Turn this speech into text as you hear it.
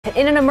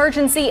In an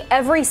emergency,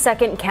 every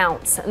second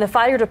counts, and the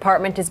fire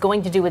department is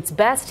going to do its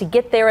best to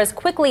get there as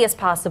quickly as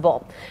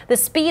possible. The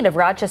speed of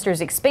Rochester's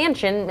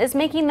expansion is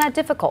making that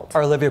difficult.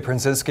 Our Olivia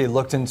Prynczynski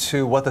looked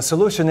into what the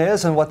solution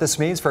is and what this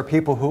means for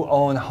people who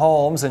own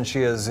homes, and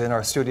she is in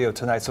our studio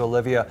tonight. So,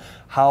 Olivia,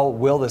 how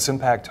will this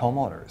impact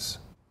homeowners?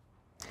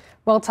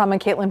 Well, Tom and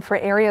Caitlin, for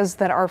areas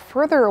that are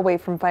further away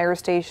from fire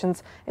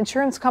stations,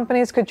 insurance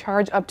companies could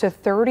charge up to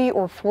 30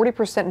 or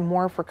 40%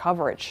 more for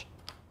coverage.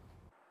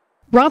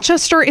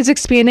 Rochester is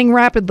expanding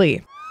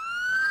rapidly,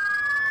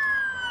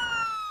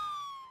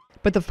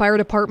 but the fire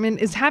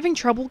department is having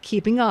trouble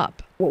keeping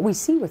up. What we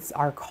see with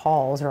our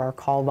calls or our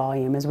call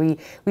volume is we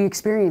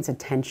experience a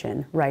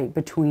tension, right,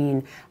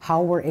 between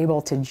how we're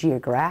able to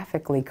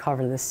geographically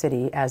cover the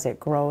city as it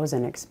grows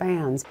and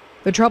expands.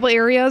 The trouble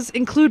areas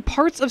include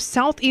parts of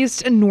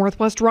southeast and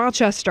northwest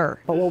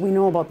Rochester. But what we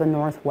know about the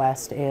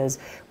northwest is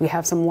we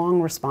have some long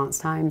response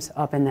times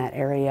up in that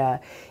area.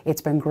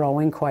 It's been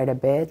growing quite a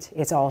bit.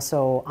 It's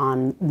also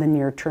on the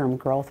near-term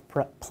growth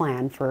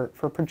plan for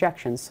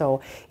projections. So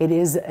it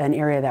is an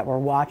area that we're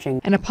watching.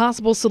 And a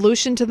possible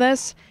solution to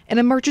this, an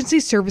emergency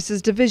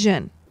services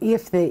division.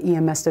 If the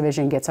EMS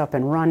division gets up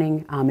and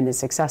running and is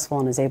successful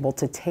and is able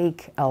to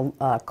take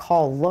a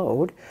call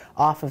load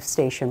off of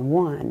Station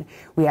 1,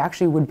 we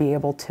actually would be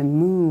able to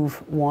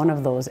move one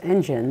of those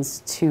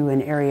engines to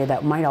an area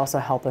that might also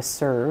help us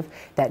serve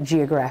that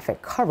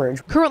geographic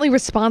coverage. Currently,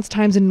 response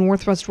times in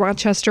northwest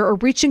Rochester are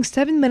reaching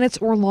 7 minutes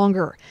or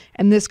longer,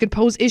 and this could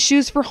pose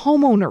issues for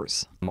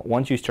homeowners.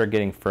 Once you start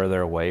getting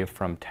further away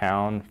from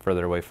town,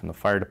 further away from the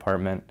fire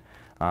department,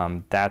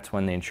 that's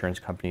when the insurance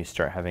companies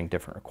start having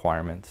different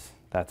requirements.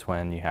 That's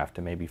when you have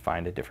to maybe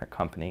find a different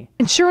company.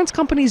 Insurance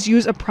companies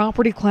use a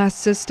property class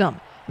system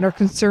and are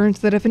concerned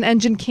that if an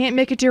engine can't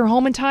make it to your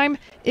home in time,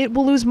 it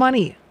will lose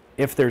money.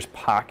 If there's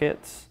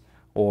pockets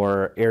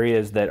or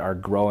areas that are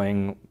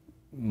growing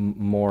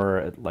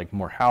more, like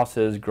more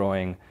houses,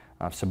 growing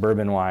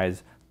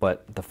suburban-wise,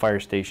 but the fire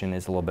station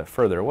is a little bit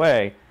further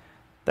away,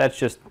 that's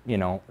just,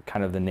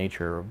 kind of the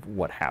nature of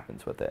what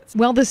happens with it.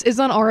 While this is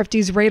on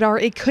RFD's radar,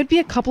 it could be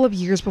a couple of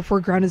years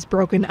before ground is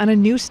broken on a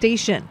new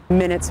station.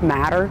 Minutes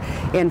matter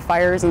in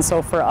fires, and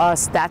so for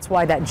us, that's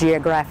why that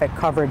geographic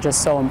coverage is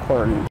so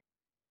important.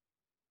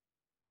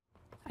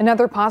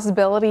 Another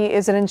possibility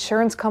is an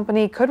insurance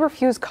company could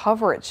refuse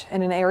coverage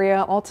in an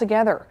area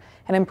altogether,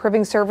 and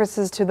improving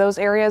services to those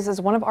areas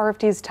is one of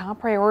RFD's top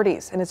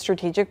priorities in its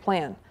strategic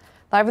plan.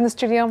 Live in the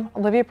studio,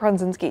 Olivia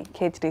Prynczynski,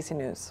 KTDC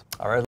News. All right.